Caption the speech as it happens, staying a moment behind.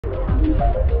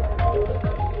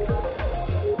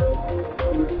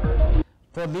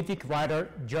Prolific writer,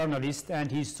 journalist,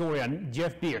 and historian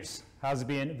Jeff Pearce has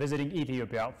been visiting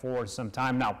Ethiopia for some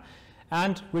time now.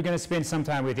 And we're going to spend some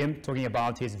time with him talking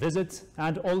about his visit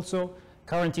and also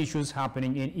current issues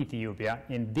happening in Ethiopia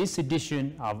in this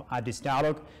edition of Addis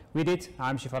Dialogue. With it,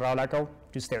 I'm Shifarao Lako.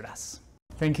 To stay with us.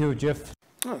 Thank you, Jeff.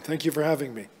 Oh, thank you for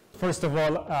having me. First of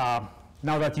all,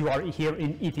 now that you are here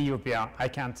in Ethiopia, I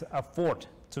can't afford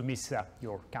to miss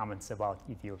your comments about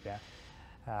Ethiopia.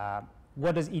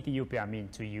 What does Ethiopia mean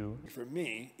to you? For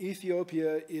me,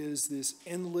 Ethiopia is this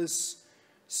endless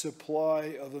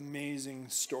supply of amazing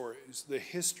stories. The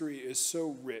history is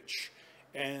so rich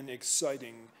and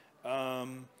exciting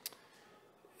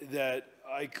that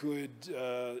I could,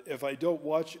 if I don't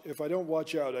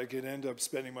watch out, I could end up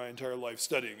spending my entire life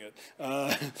studying it.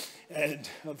 And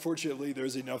unfortunately,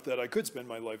 there's enough that I could spend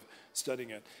my life studying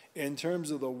it. In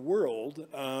terms of the world,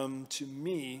 to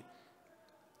me,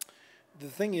 the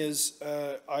thing is,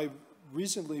 I've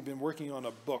recently been working on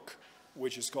a book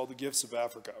which is called The Gifts of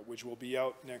Africa, which will be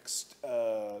out next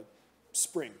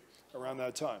spring, around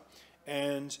that time.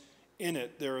 And in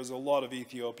it, there is a lot of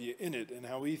Ethiopia in it, and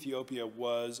how Ethiopia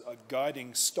was a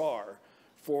guiding star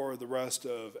for the rest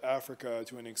of Africa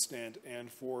to an extent,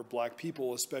 and for black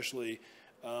people, especially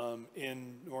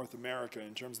in North America,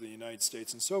 in terms of the United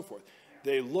States and so forth.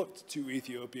 They looked to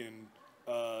Ethiopian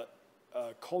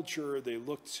culture, they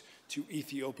looked to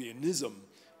Ethiopianism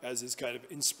as this kind of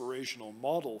inspirational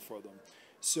model for them.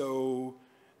 So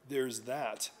there's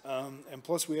that. And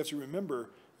plus we have to remember,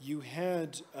 you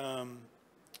had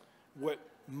what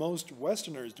most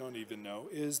Westerners don't even know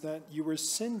is that you were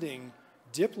sending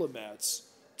diplomats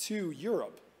to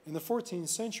Europe in the 14th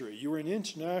century. You were an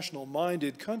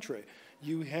international-minded country.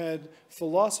 You had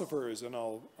philosophers, and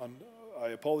I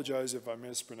apologize if I'm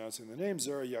mispronouncing the name,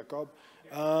 Zara Jacob,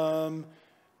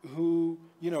 who,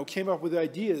 came up with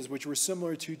ideas which were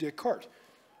similar to Descartes.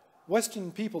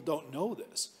 Western people don't know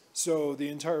this. So the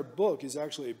entire book is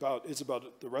actually about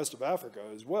the rest of Africa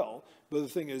as well. But the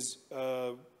thing is,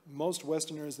 most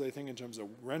Westerners, they think in terms of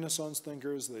Renaissance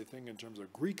thinkers, they think in terms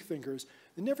of Greek thinkers,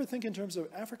 they never think in terms of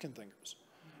African thinkers.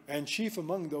 And chief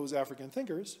among those African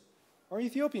thinkers are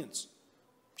Ethiopians.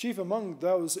 Chief among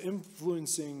those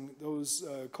influencing those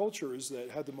cultures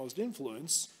that had the most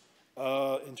influence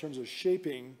in terms of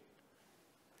shaping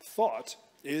thought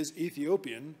is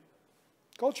Ethiopian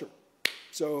culture.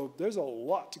 So there's a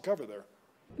lot to cover there.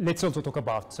 Let's also talk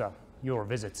about your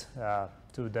visit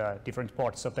to the different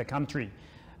parts of the country.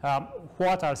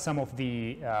 What are some of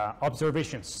the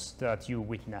observations that you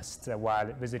witnessed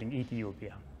while visiting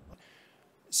Ethiopia?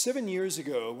 7 years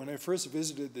ago, when I first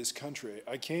visited this country,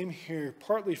 I came here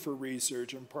partly for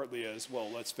research and partly as, well,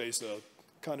 let's face it,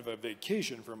 kind of a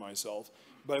vacation for myself,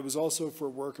 but it was also for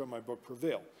work on my book,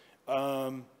 Prevail.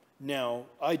 Now,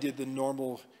 I did the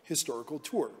normal historical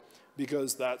tour,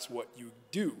 because that's what you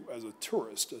do as a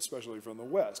tourist, especially from the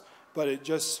West. But it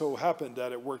just so happened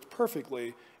that it worked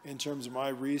perfectly in terms of my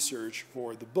research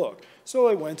for the book. So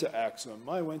I went to Axum,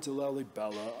 I went to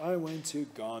Lalibela, I went to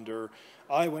Gondar,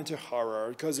 I went to Harar,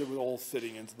 because it was all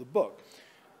fitting into the book.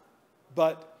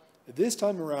 But this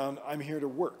time around, I'm here to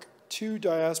work. 2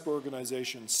 diaspora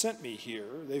organizations sent me here.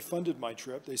 They funded my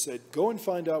trip. They said, go and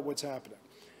find out what's happening.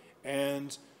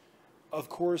 And of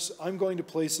course, I'm going to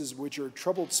places which are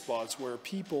troubled spots where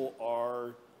people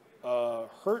are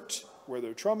hurt, where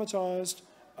they're traumatized,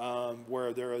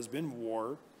 where there has been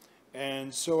war.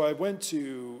 And so I went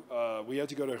to, we had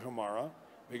to go to Humara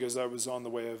because I was on the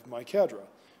way of my cadre.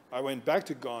 I went back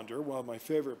to Gondar, one of my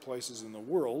favorite places in the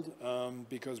world,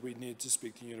 because we needed to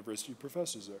speak to university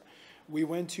professors there. We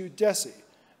went to Desi,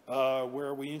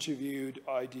 where we interviewed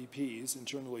IDPs,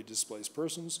 internally displaced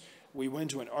persons. We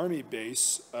went to an army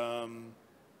base,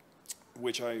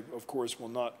 which I, of course, will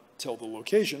not tell the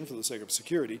location for the sake of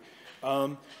security.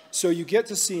 So you get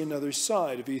to see another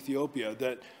side of Ethiopia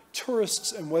that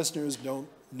tourists and Westerners don't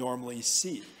normally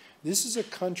see. This is a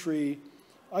country,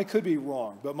 I could be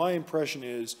wrong, but my impression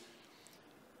is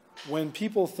when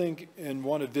people think and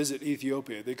want to visit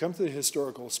Ethiopia, they come to the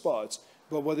historical spots,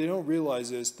 but what they don't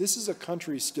realize is this is a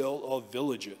country still of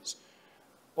villages.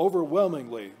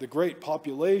 Overwhelmingly, the great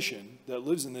population that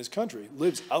lives in this country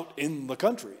lives out in the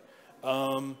country.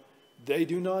 They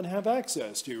do not have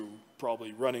access to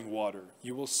probably running water.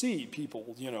 You will see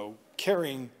people,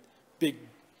 carrying big,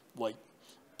 like,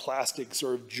 plastic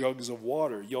sort of jugs of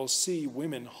water. You'll see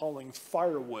women hauling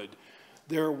firewood.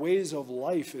 There are ways of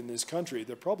life in this country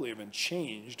that probably haven't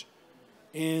changed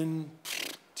in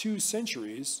 2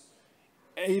 centuries,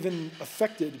 even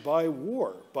affected by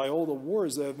war, by all the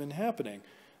wars that have been happening.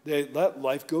 That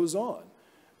life goes on.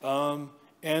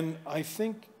 And I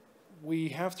think we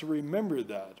have to remember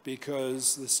that,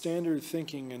 because the standard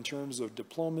thinking in terms of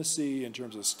diplomacy, in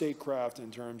terms of statecraft,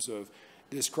 in terms of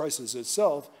this crisis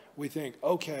itself, we think,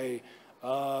 okay,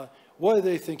 what are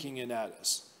they thinking in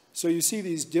Addis? So you see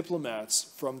these diplomats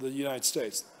from the United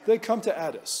States, they come to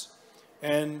Addis.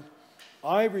 And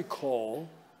I recall,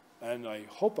 and I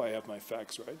hope I have my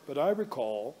facts right, but I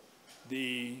recall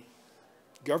the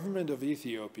government of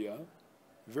Ethiopia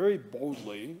very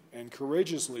boldly and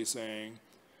courageously saying,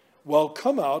 well,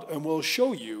 come out and we'll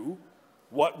show you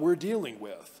what we're dealing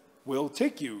with. We'll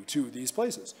take you to these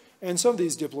places. And some of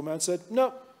these diplomats said,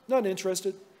 no, not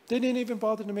interested. They didn't even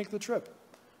bother to make the trip.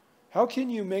 How can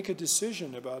you make a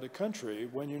decision about a country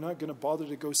when you're not going to bother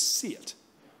to go see it?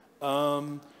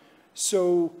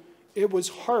 So it was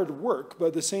hard work, but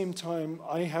at the same time,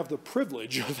 I have the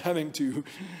privilege of having to,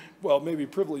 well, maybe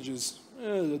privilege is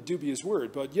a dubious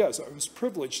word, but yes, I was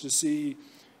privileged to see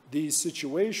these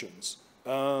situations.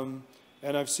 And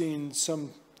I've seen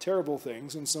some terrible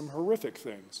things and some horrific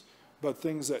things, but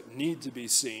things that need to be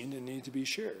seen and need to be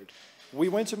shared. We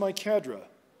went to Maikadra.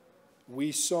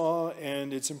 We saw,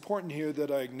 and it's important here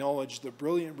that I acknowledge the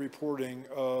brilliant reporting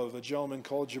of a gentleman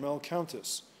called Jamel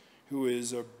Countess, who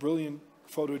is a brilliant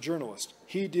photojournalist.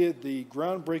 He did the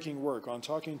groundbreaking work on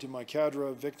talking to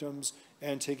Maikadra victims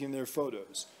and taking their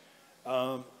photos.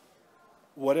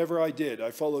 Whatever I did,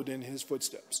 I followed in his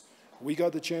footsteps. We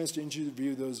got the chance to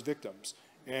interview those victims.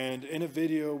 And in a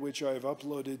video which I've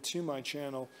uploaded to my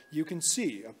channel, you can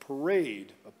see a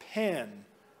parade, a pan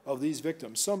of these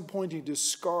victims, some pointing to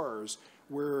scars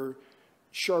where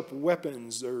sharp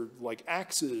weapons or like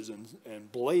axes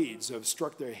and blades have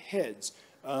struck their heads.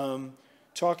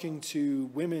 Talking to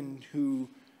women who,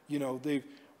 you know,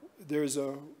 there's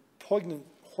a poignant,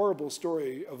 horrible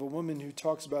story of a woman who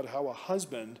talks about how a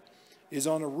husband is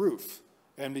on a roof,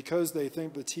 and because they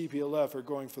think the TPLF are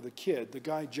going for the kid, the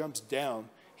guy jumps down,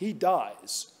 he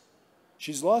dies.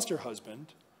 She's lost her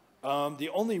husband. The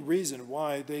only reason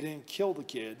why they didn't kill the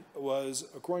kid was,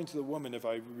 according to the woman, if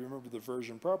I remember the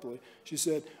version properly, she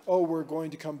said, oh, we're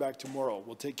going to come back tomorrow.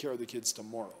 We'll take care of the kids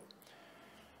tomorrow.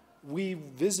 We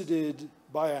visited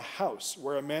by a house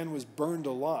where a man was burned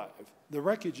alive. The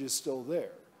wreckage is still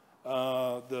there.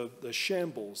 The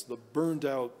shambles, the burned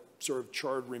out, sort of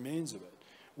charred remains of it.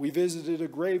 We visited a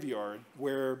graveyard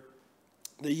where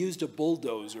they used a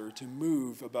bulldozer to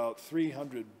move about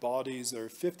 300 bodies. There are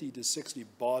 50 to 60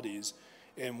 bodies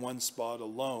in one spot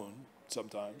alone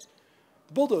sometimes.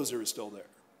 The bulldozer is still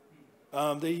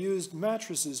there. They used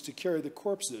mattresses to carry the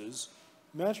corpses.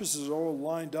 Mattresses are all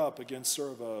lined up against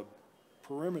sort of a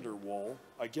perimeter wall,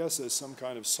 I guess as some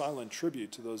kind of silent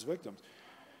tribute to those victims.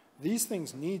 These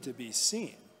things need to be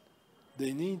seen.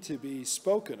 They need to be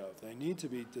spoken of. They need to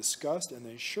be discussed, and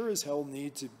they sure as hell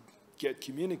need to get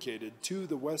communicated to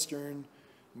the Western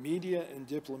media and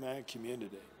diplomatic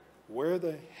community. Where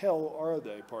the hell are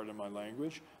they, pardon my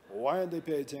language? Why aren't they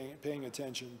paying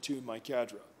attention to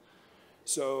Maikadra?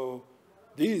 So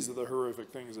these are the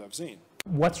horrific things I've seen.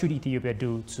 What should Ethiopia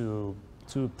do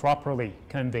to properly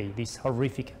convey these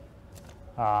horrific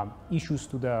issues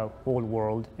to the whole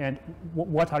world, and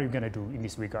what are you going to do in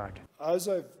this regard? As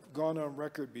I've gone on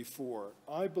record before,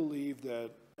 I believe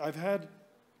that I've had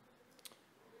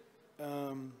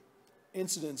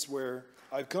incidents where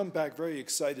I've come back very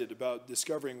excited about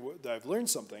discovering that I've learned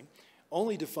something,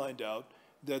 only to find out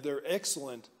that there are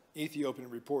excellent Ethiopian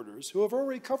reporters who have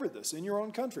already covered this in your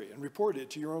own country and reported it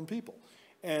to your own people.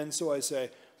 And so I say,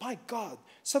 my God,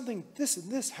 something, this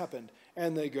and this happened.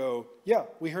 And they go, yeah,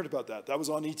 we heard about that. That was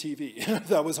on ETV.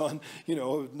 That was on, you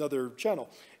know, another channel.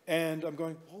 And I'm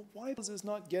going, well, why is this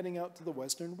not getting out to the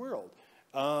Western world?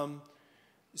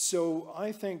 So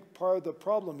I think part of the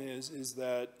problem is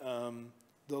that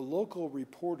the local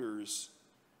reporters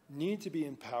need to be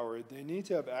empowered. They need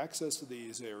to have access to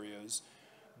these areas.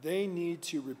 They need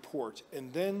to report.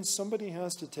 And then somebody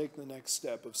has to take the next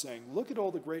step of saying, look at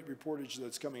all the great reportage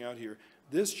that's coming out here.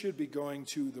 This should be going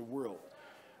to the world.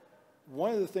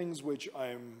 One of the things which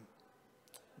I'm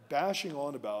bashing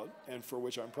on about, and for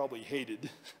which I'm probably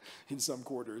hated in some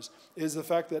quarters, is the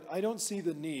fact that I don't see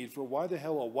the need for why the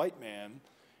hell a white man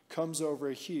comes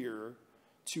over here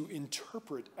to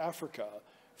interpret Africa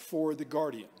for The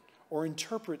Guardian or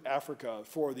interpret Africa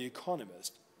for The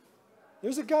Economist.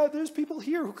 There's people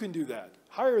here who can do that.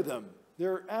 Hire them.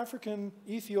 They're African,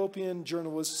 Ethiopian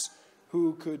journalists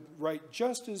who could write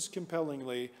just as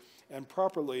compellingly and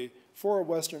properly for a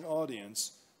Western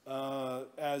audience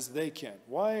as they can.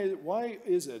 Why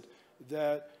is it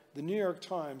that the New York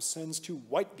Times sends two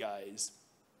white guys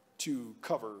to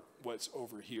cover what's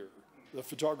over here, the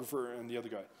photographer and the other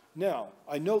guy? Now,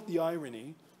 I note the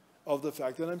irony of the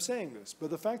fact that I'm saying this. But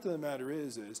the fact of the matter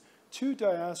is two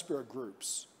diaspora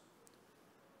groups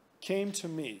came to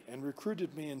me and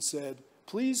recruited me and said,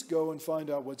 please go and find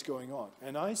out what's going on.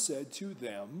 And I said to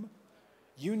them,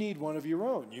 you need one of your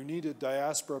own. You need a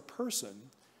diaspora person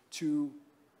to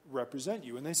represent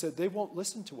you. And they said, they won't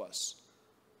listen to us.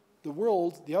 The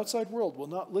world, the outside world, will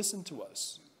not listen to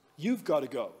us. You've got to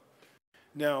go.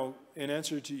 Now, in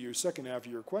answer to your second half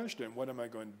of your question, what am I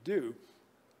going to do?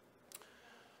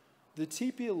 The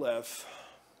TPLF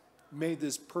made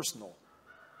this personal.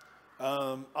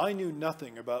 I knew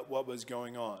nothing about what was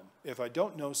going on. If I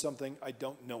don't know something, I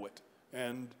don't know it.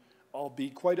 And I'll be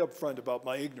quite upfront about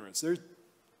my ignorance. There's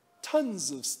tons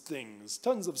of things,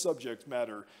 tons of subject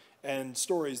matter and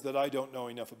stories that I don't know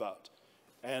enough about.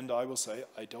 And I will say,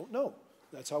 I don't know.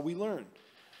 That's how we learn.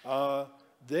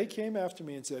 They came after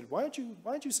me and said, why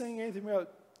aren't you saying anything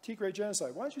about Tigray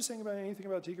genocide? Why aren't you saying anything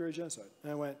about Tigray genocide?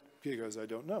 And I went, because I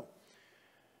don't know.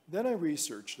 Then I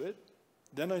researched it.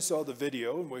 Then I saw the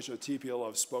video in which a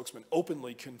TPLF spokesman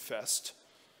openly confessed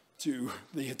to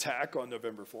the attack on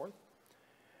November 4th.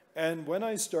 And when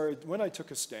I took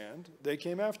a stand, they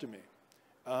came after me.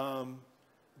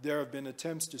 There have been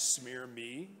attempts to smear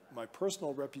me, my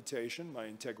personal reputation, my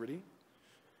integrity,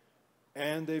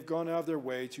 and they've gone out of their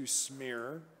way to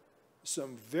smear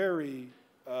some very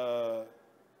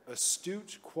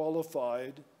astute,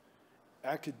 qualified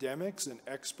academics and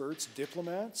experts,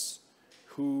 diplomats,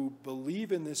 who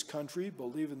believe in this country,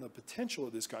 believe in the potential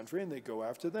of this country, and they go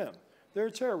after them. They're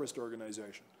a terrorist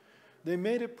organization. They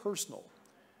made it personal.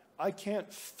 I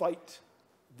can't fight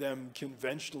them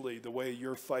conventionally the way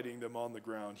you're fighting them on the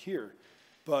ground here.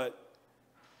 But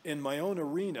in my own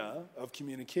arena of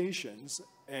communications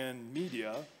and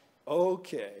media,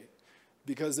 okay,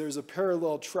 because there's a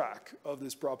parallel track of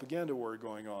this propaganda war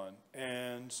going on.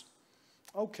 And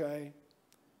okay,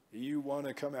 you want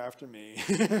to come after me.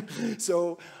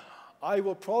 So I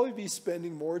will probably be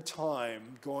spending more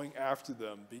time going after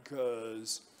them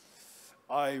because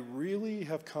I really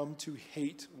have come to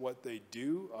hate what they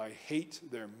do. I hate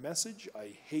their message.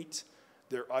 I hate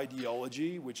their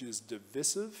ideology, which is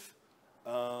divisive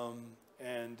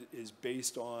and is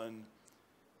based on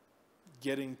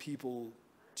getting people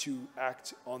to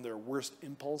act on their worst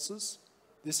impulses.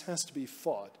 This has to be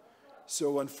fought.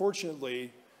 So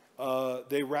unfortunately,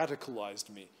 they radicalized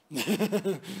me.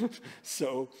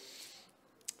 So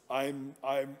I'm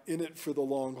in it for the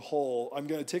long haul. I'm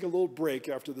going to take a little break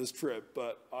after this trip,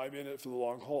 but I'm in it for the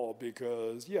long haul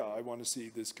because, yeah, I want to see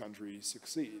this country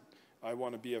succeed. I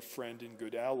want to be a friend and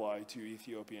good ally to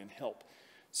Ethiopian help.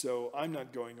 So I'm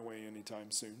not going away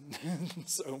anytime soon.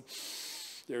 So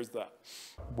there's that.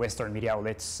 Western media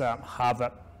outlets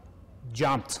have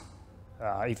jumped,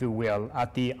 if you will,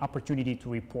 at the opportunity to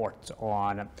report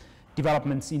on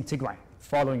developments in Tigray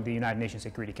following the United Nations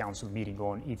Security Council meeting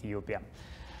on Ethiopia.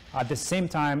 At the same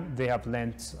time, they have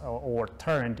lent or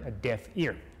turned a deaf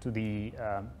ear to the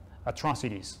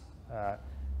atrocities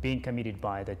being committed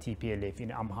by the TPLF in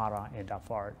Amhara and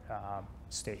Afar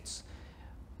states.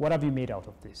 What have you made out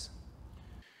of this?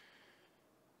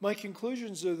 My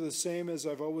conclusions are the same as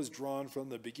I've always drawn from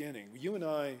the beginning. You and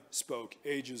I spoke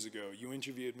ages ago. You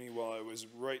interviewed me while I was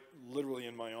right literally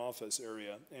in my office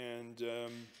area, and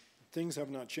things have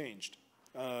not changed.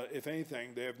 If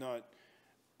anything, they have not.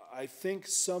 I think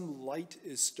some light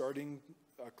is starting,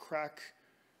 a crack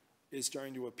is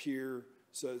starting to appear,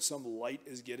 so some light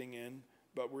is getting in,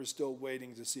 but we're still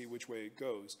waiting to see which way it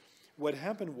goes. What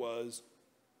happened was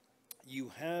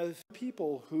you have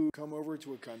people who come over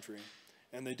to a country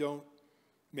and they don't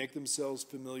make themselves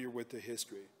familiar with the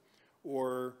history,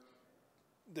 or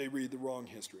they read the wrong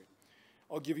history.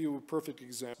 I'll give you a perfect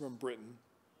example from Britain.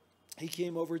 He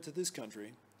came over to this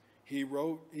country. He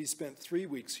spent 3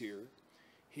 weeks here.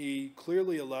 He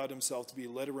clearly allowed himself to be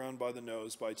led around by the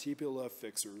nose by TPLF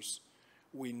fixers.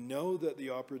 We know that the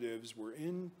operatives were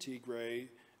in Tigray.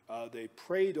 They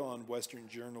preyed on Western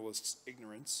journalists'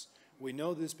 ignorance. We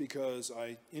know this because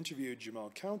I interviewed Jamal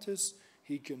Countess.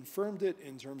 He confirmed it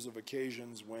in terms of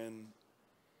occasions when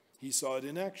he saw it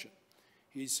in action.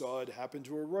 He saw it happen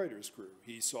to a Reuters crew.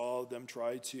 He saw them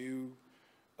try to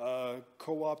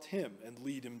co-opt him and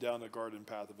lead him down the garden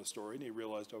path of a story, and he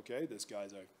realized, okay, this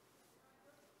guy's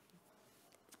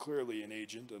clearly an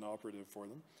agent, an operative for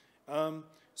them.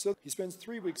 So he spends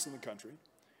 3 weeks in the country,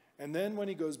 and then when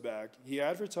he goes back, he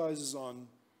advertises on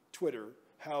Twitter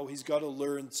how he's got to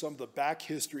learn some of the back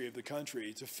history of the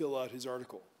country to fill out his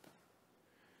article.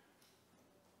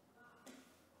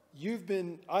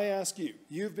 I ask you,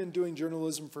 you've been doing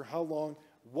journalism for how long?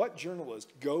 What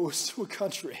journalist goes to a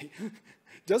country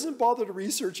Doesn't bother to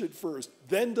research it first,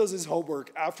 then does his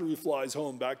homework after he flies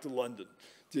home back to London,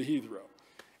 to Heathrow.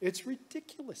 It's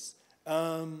ridiculous.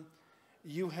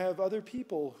 You have other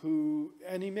people who,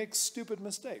 and he makes stupid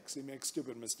mistakes. He makes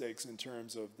stupid mistakes in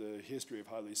terms of the history of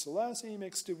Haile Selassie. He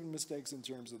makes stupid mistakes in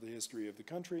terms of the history of the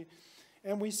country.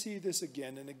 And we see this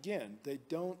again and again. They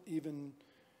don't even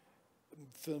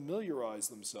familiarize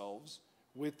themselves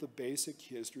with the basic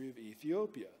history of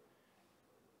Ethiopia.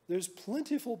 There's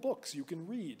plentiful books you can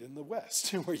read in the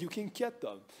West where you can get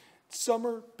them. Some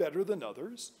are better than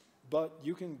others, but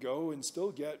you can go and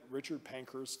still get Richard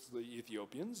Pankhurst's The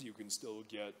Ethiopians. You can still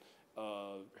get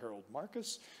Harold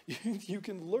Marcus. You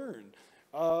can learn,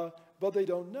 but they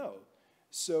don't know.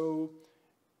 So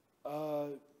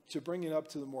to bring it up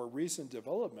to the more recent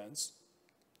developments,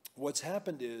 what's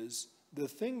happened is the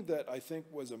thing that I think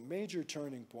was a major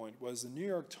turning point was the New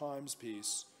York Times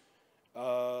piece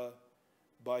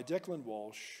by Declan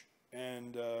Walsh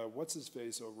and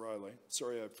what's-his-face O'Reilly.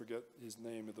 Sorry, I forget his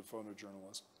name of the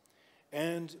photojournalist.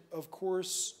 And, of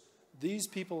course, these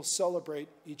people celebrate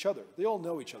each other. They all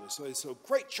know each other. So they say,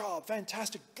 great job,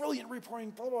 fantastic, brilliant reporting,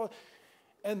 blah, blah, blah.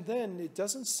 And then it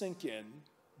doesn't sink in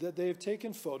that they've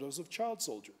taken photos of child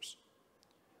soldiers.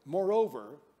 Moreover,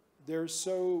 they're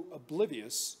so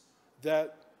oblivious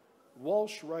that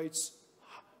Walsh writes,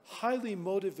 highly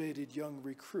motivated young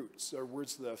recruits, are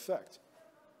words to that effect.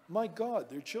 My God,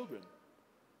 they're children.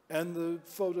 And the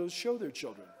photos show their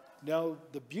children. Now,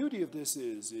 the beauty of this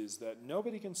is that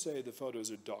nobody can say the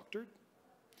photos are doctored.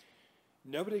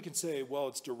 Nobody can say, well,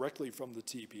 it's directly from the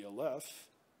TPLF.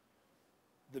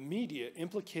 The media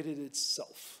implicated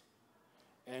itself.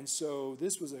 And so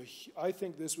this was I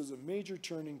think this was a major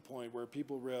turning point where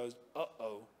people realized,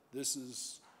 this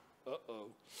is,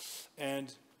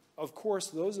 And, of course,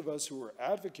 those of us who were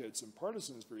advocates and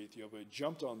partisans for Ethiopia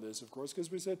jumped on this, of course,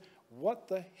 because we said, what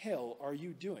the hell are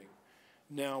you doing?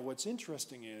 Now, what's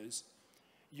interesting is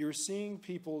you're seeing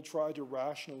people try to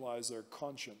rationalize their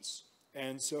conscience.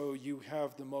 And so you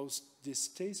have the most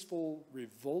distasteful,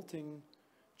 revolting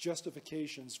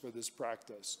justifications for this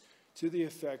practice, to the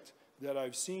effect that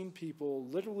I've seen people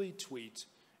literally tweet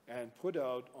and put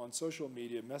out on social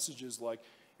media messages like,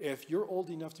 if you're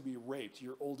old enough to be raped,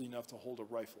 you're old enough to hold a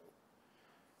rifle.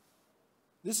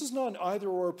 This is not an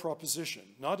either-or proposition,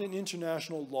 not in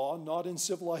international law, not in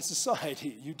civilized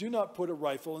society. You do not put a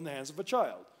rifle in the hands of a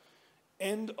child.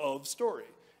 End of story.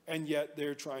 And yet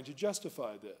they're trying to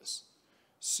justify this.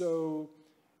 So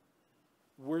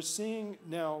we're seeing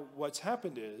now what's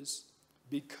happened is,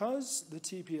 because the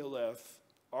TPLF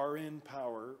are in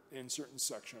power in certain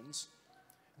sections,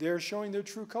 they're showing their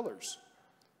true colors.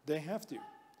 They have to.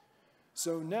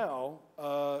 So now,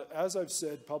 as I've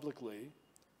said publicly,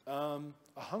 a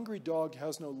hungry dog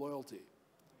has no loyalty.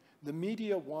 The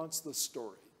media wants the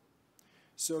story.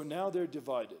 So now they're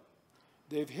divided.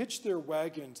 They've hitched their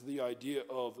wagon to the idea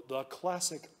of the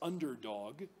classic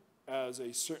underdog, as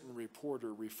a certain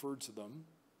reporter referred to them,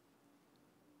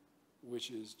 which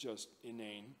is just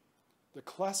inane. The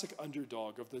classic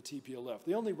underdog of the TPLF.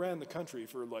 They only ran the country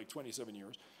for like 27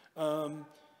 years. And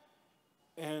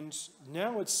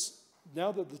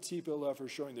now that the TPLF are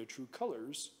showing their true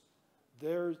colors,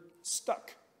 they're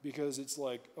stuck, because it's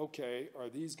like, okay, are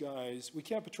these guys, we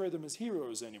can't portray them as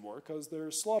heroes anymore because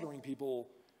they're slaughtering people,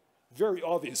 very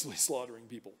obviously slaughtering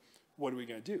people. What are we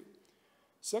going to do?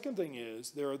 Second thing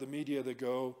is, there are the media that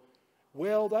go,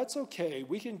 well, that's okay,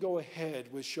 we can go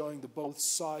ahead with showing the both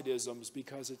side-isms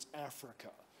because it's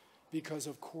Africa. Because,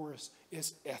 of course,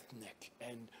 it's ethnic,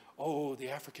 and, oh, the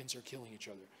Africans are killing each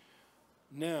other.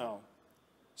 Now,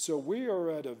 so we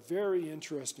are at a very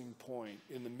interesting point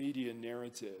in the media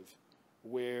narrative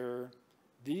where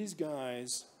these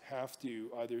guys have to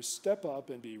either step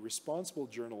up and be responsible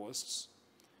journalists,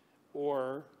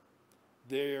 or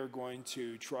they are going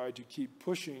to try to keep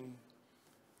pushing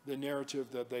the narrative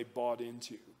that they bought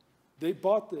into. They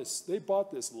bought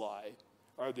this lie.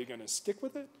 Are they going to stick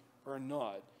with it or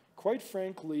not? Quite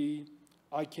frankly,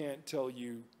 I can't tell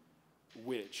you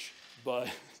which, but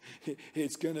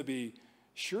it's going to be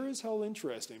sure as hell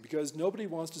interesting, because nobody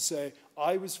wants to say,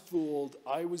 I was fooled,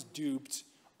 I was duped,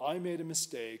 I made a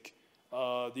mistake,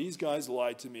 these guys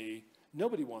lied to me.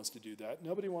 Nobody wants to do that.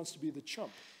 Nobody wants to be the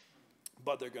chump,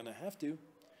 but they're going to have to.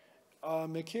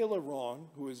 Michaela Wrong,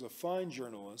 who is a fine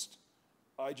journalist,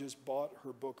 I just bought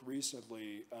her book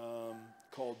recently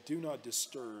called Do Not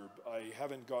Disturb. I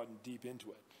haven't gotten deep into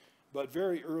it, but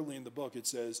very early in the book it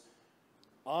says,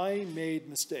 I made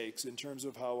mistakes in terms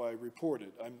of how I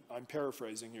reported. I'm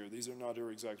paraphrasing here. These are not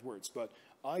her exact words, but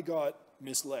I got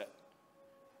misled.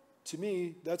 To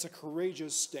me, that's a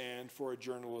courageous stand for a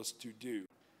journalist to do.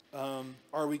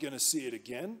 Are we going to see it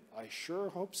again? I sure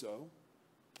hope so,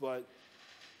 but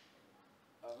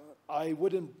I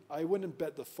wouldn't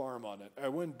bet the farm on it. I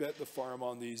wouldn't bet the farm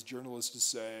on these journalists to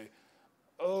say,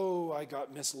 oh, I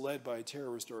got misled by a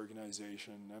terrorist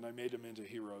organization and I made them into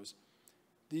heroes.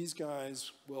 These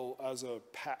guys will, as a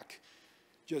pack,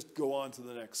 just go on to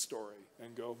the next story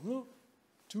and go, oh,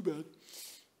 too bad.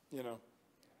 You know,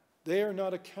 they are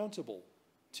not accountable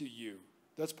to you.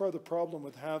 That's part of the problem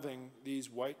with having these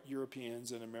white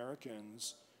Europeans and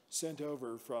Americans sent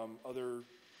over from other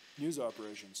news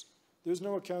operations. There's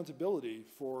no accountability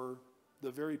for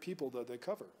the very people that they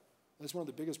cover. That's one of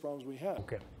the biggest problems we have.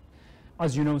 Okay.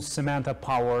 As you know, Samantha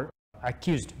Power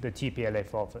accused the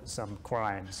TPLF of some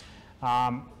crimes.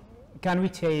 Can we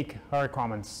take her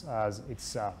comments as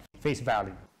its face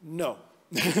value? No,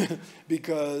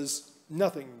 because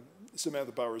nothing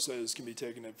Samantha Power says can be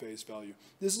taken at face value.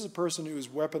 This is a person who is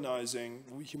weaponizing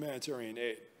humanitarian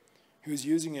aid, who's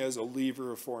using it as a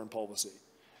lever of foreign policy.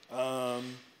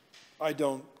 I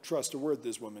don't trust a word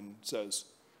this woman says.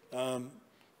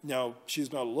 Now,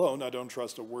 she's not alone. I don't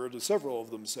trust a word that several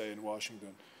of them say in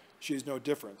Washington. She's no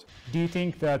different. Do you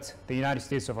think that the United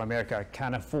States of America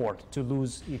can afford to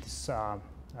lose its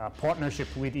partnership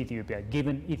with Ethiopia,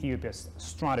 given Ethiopia's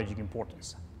strategic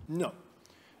importance? No.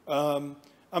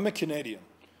 I'm a Canadian.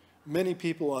 Many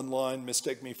people online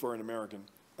mistake me for an American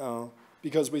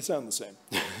because we sound the same,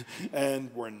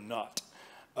 and we're not.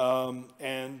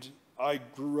 And I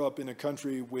grew up in a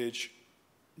country which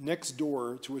next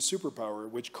door to a superpower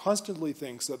which constantly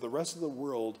thinks that the rest of the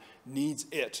world needs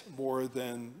it more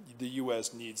than the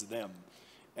US needs them.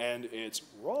 And it's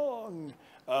wrong.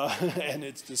 And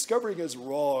it's discovering it's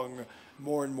wrong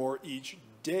more and more each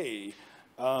day.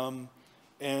 And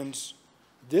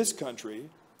this country,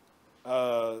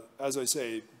 as I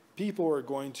say,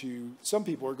 some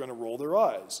people are going to roll their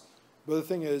eyes. But the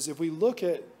thing is, if we look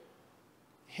at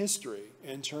history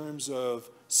in terms of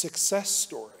success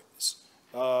stories,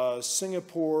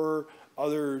 Singapore,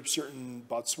 other certain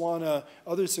Botswana,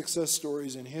 other success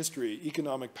stories in history,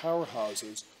 economic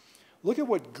powerhouses, look at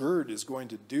what GERD is going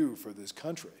to do for this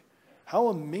country. How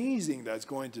amazing that's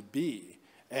going to be.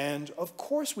 And of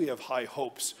course we have high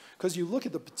hopes, because you look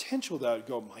at the potential that and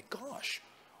go, my gosh,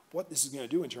 what this is going to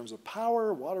do in terms of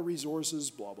power, water resources,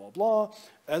 blah, blah, blah,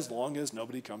 as long as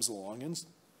nobody comes along and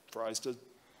tries to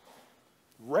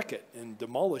wreck it and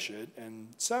demolish it and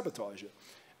sabotage it.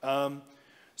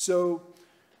 So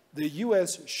the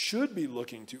U.S. should be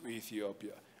looking to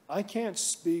Ethiopia. I can't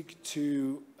speak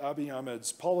to Abiy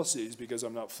Ahmed's policies because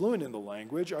I'm not fluent in the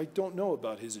language. I don't know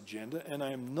about his agenda, and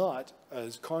I am not,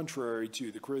 as contrary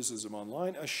to the criticism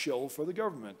online, a shill for the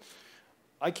government.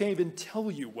 I can't even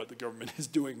tell you what the government is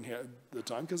doing at the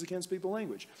time because I can't speak the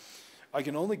language. I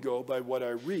can only go by what I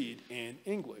read in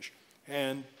English.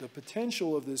 And the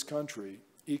potential of this country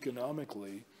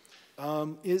economically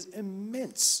is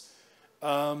immense.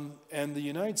 And the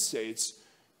United States,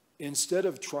 instead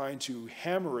of trying to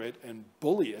hammer it and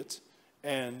bully it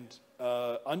and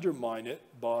undermine it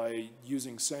by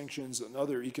using sanctions and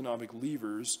other economic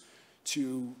levers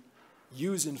to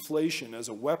use inflation as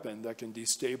a weapon that can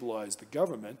destabilize the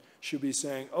government, should be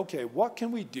saying, okay, what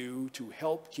can we do to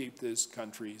help keep this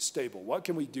country stable? What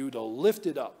can we do to lift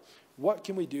it up? What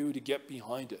can we do to get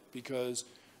behind it? Because,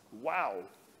 wow,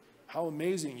 how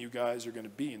amazing you guys are going to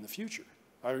be in the future.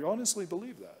 I honestly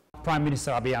believe that. Prime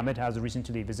Minister Abiy Ahmed has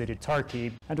recently visited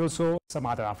Turkey and also some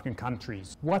other African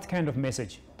countries. What kind of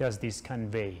message does this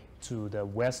convey to the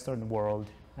Western world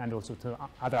and also to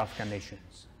other African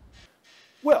nations?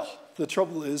 Well, the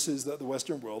trouble is that the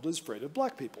Western world is afraid of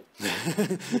black people.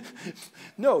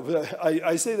 No,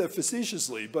 I say that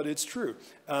facetiously, but it's true.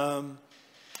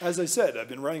 As I said, I've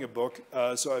been writing a book,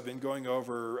 so I've been going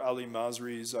over Ali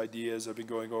Masri's ideas. I've been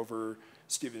going over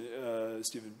Steve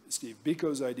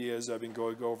Biko's ideas. I've been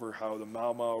going over how the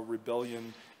Mau Mau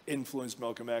rebellion influenced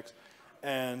Malcolm X.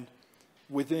 And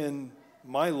within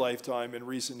my lifetime in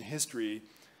recent history,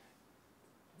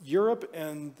 Europe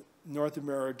and North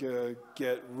America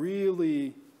get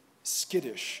really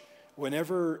skittish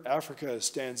whenever Africa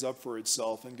stands up for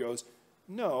itself and goes,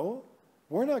 no,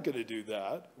 we're not going to do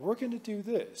that. We're going to do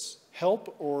this.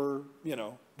 Help or, you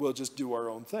know, we'll just do our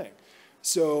own thing.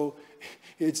 So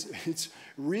it's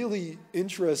really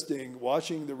interesting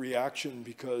watching the reaction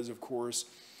because, of course,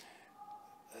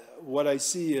 what I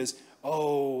see is,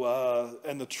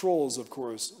 and the trolls, of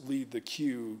course, lead the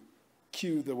cue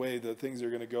the way that things are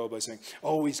going to go by saying,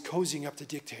 oh, he's cozying up to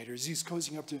dictators. He's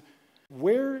cozying up to...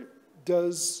 Where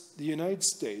does the United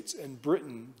States and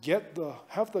Britain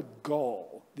have the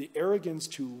gall, the arrogance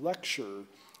to lecture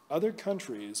other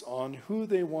countries on who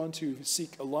they want to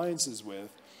seek alliances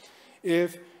with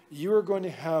If you are going to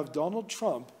have Donald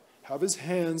Trump have his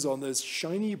hands on this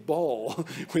shiny ball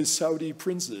with Saudi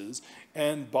princes,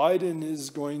 and Biden is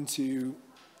going to,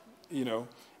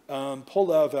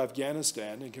 pull out of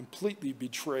Afghanistan and completely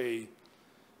betray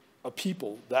a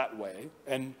people that way,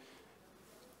 and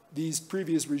these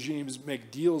previous regimes make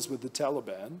deals with the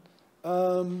Taliban,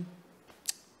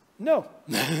 no.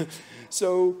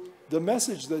 So the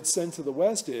message that's sent to the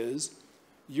West is,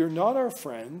 you're not our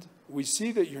friend. We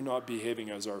see that you're not behaving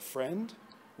as our friend.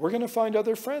 We're going to find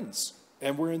other friends,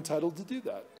 and we're entitled to do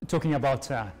that. Talking about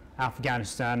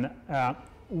Afghanistan,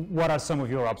 what are some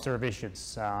of your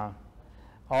observations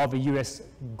of the U.S.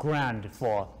 grand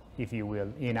fall, if you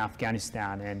will, in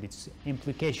Afghanistan and its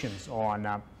implications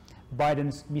on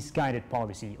Biden's misguided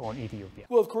policy on Ethiopia?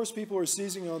 Well, of course, people are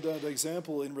seizing on that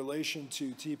example in relation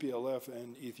to TPLF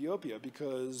and Ethiopia,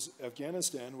 because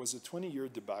Afghanistan was a 20-year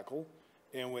debacle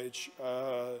in which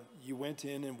you went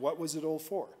in, and what was it all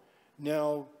for?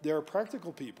 Now, there are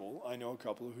practical people, I know a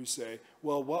couple, who say,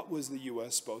 well, what was the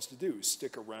U.S. supposed to do?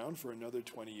 Stick around for another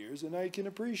 20 years? And I can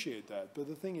appreciate that. But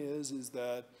the thing is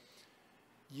that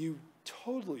you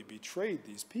totally betrayed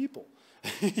these people.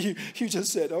 you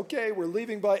just said, okay, we're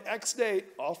leaving by X date,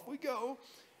 off we go.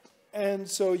 And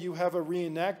so you have a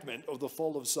reenactment of the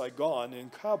fall of Saigon in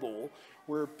Kabul,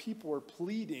 where people are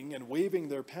pleading and waving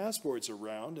their passports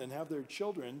around and have their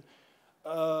children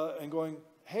and going,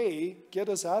 hey, get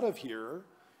us out of here.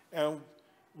 And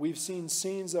we've seen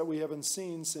scenes that we haven't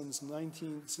seen since the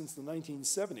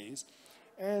 1970s.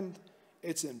 And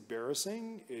it's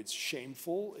embarrassing, it's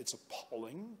shameful, it's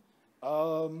appalling.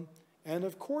 And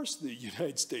of course the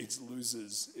United States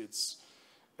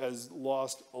has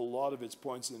lost a lot of its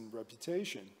points in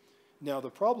reputation. Now the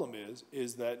problem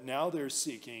is that now they're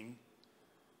seeking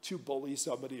to bully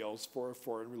somebody else for a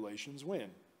foreign relations win.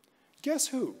 Guess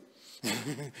who?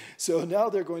 So now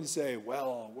they're going to say,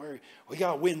 well, we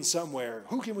got to win somewhere.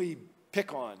 Who can we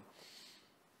pick on?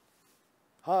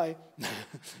 Hi,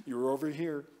 you're over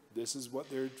here. This is what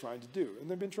they're trying to do. And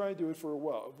they've been trying to do it for a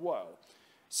while.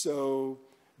 So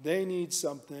they need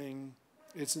something.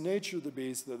 It's the nature of the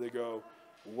beast that they go,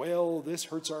 well, this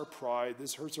hurts our pride.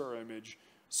 This hurts our image.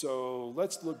 So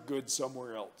let's look good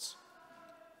somewhere else.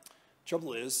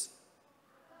 Trouble is,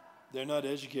 they're not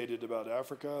educated about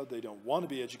Africa. They don't want to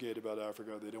be educated about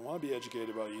Africa. They don't want to be educated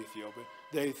about Ethiopia.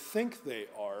 They think they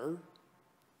are,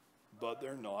 but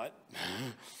they're not.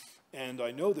 And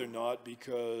I know they're not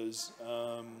because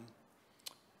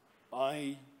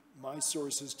my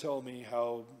sources tell me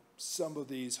how some of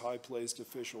these high-placed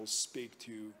officials speak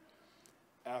to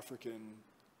African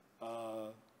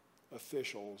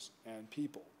officials and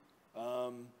people.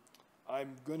 I'm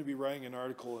going to be writing an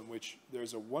article in which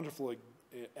there's a wonderful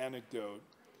anecdote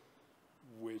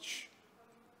which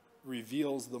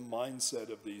reveals the mindset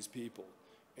of these people.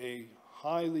 A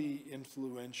highly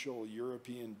influential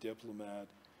European diplomat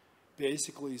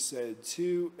basically said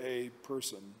to a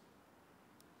person,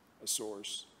 a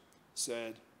source,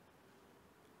 said,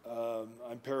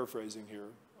 I'm paraphrasing here,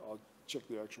 I'll check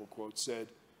the actual quote, said,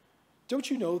 don't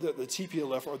you know that the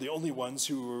TPLF are the only ones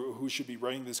who should be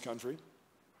running this country?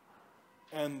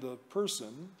 And the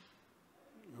person,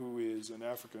 who is an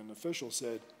African official,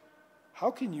 said, how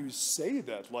can you say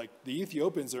that? Like the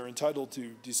Ethiopians are entitled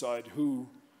to decide who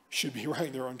should be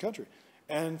running their own country.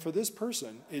 And for this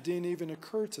person, it didn't even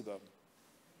occur to them.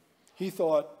 He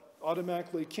thought,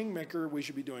 automatically, kingmaker, we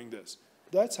should be doing this.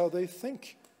 That's how they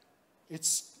think.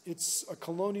 It's a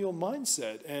colonial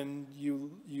mindset, and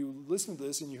you listen to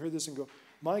this and you hear this and go,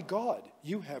 my God,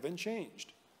 you haven't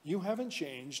changed. You haven't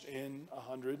changed in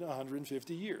 100,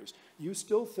 150 years. You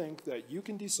still think that you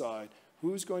can decide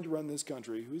who's going to run this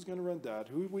country, who's going to run that,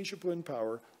 who we should put in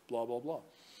power, blah, blah, blah.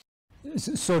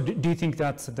 So do you think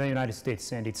that the United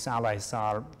States and its allies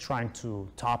are trying to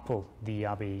topple the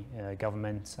Abiy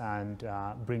government and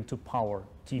bring to power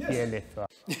TPLF?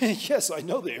 Yes, yes, I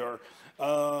know they are.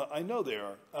 I know they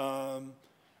are.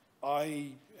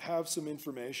 I have some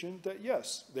information that,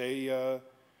 yes,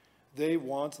 they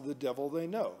want the devil they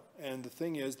know. And the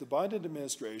thing is, the Biden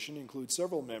administration includes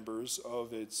several members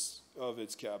of its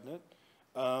cabinet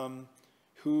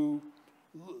who,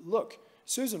 look,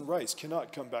 Susan Rice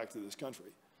cannot come back to this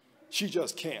country. She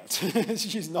just can't.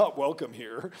 She's not welcome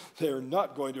here. They're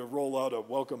not going to roll out a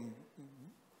welcome,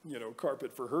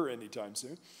 carpet for her anytime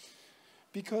soon.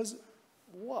 Because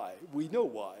why? We know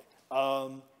why.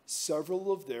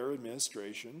 Several of their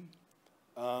administration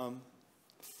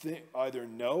either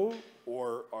know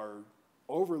or are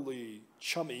overly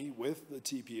chummy with the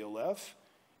TPLF,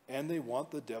 and they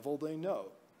want the devil they know.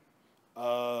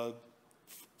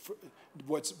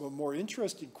 what's a more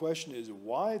interesting question is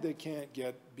why they can't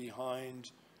get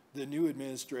behind the new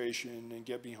administration and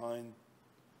get behind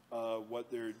what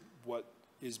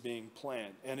is being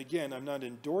planned. And again, I'm not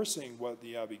endorsing what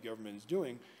the Abiy government is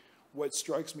doing. What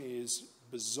strikes me as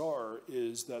bizarre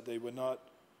is that they would not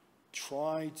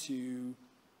try to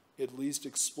at least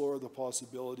explore the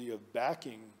possibility of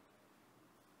backing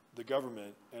the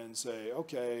government and say,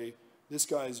 okay, this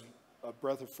guy's a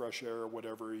breath of fresh air or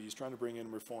whatever, he's trying to bring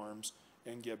in reforms,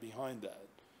 and get behind that.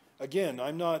 Again,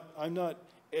 I'm not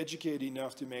educated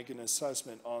enough to make an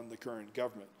assessment on the current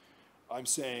government. I'm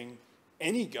saying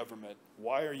any government,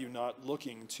 why are you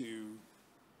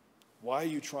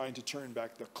trying to turn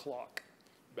back the clock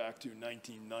back to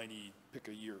 1990, pick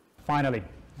a year? Finally,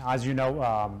 as you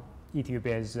know,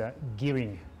 Ethiopia is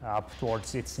gearing up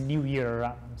towards its New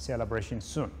Year celebration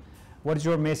soon. What is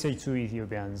your message to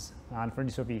Ethiopians and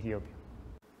friends of Ethiopia?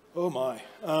 Oh my,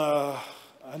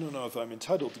 I don't know if I'm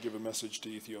entitled to give a message to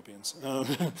Ethiopians.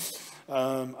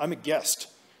 I'm a guest.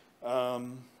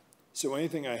 So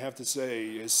anything I have to say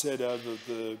is said out of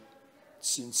the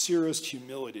sincerest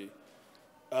humility.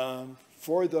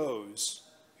 For those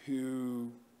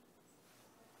who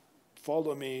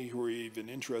follow me, who are even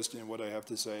interested in what I have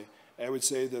to say, I would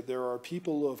say that there are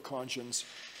people of conscience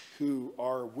who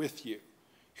are with you,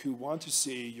 who want to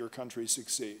see your country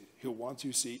succeed, who want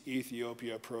to see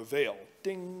Ethiopia prevail.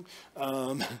 Ding!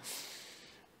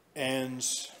 And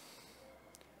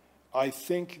I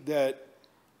think that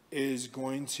is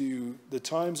going to, the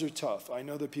times are tough. I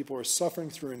know that people are suffering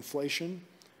through inflation.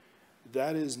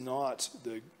 That is not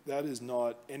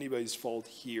anybody's fault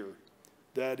here.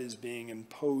 That is being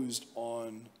imposed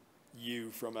on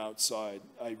you from outside.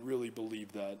 I really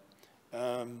believe that.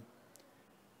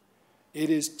 It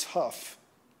is tough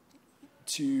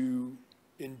to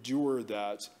endure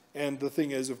that. And the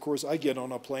thing is, of course, I get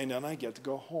on a plane and I get to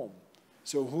go home.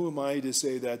 So who am I to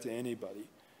say that to anybody?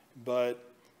 But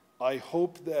I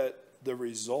hope that the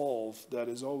resolve that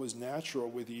is always natural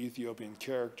with the Ethiopian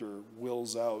character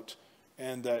wills out,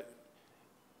 and that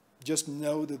just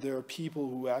know that there are people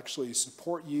who actually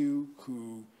support you,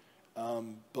 who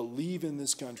believe in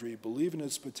this country, believe in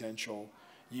its potential.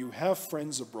 You have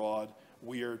friends abroad.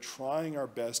 We are trying our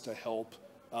best to help,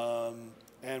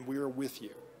 and we are with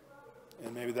you.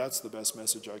 And maybe that's the best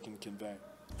message I can convey.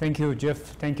 Thank you, Jeff.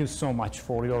 Thank you so much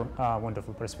for your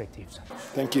wonderful perspectives.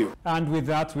 Thank you. And with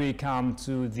that, we come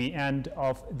to the end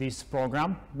of this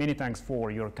program. Many thanks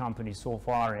for your company so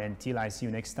far. Until I see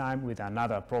you next time with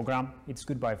another program, it's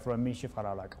goodbye from me, Shifar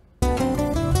Alaka.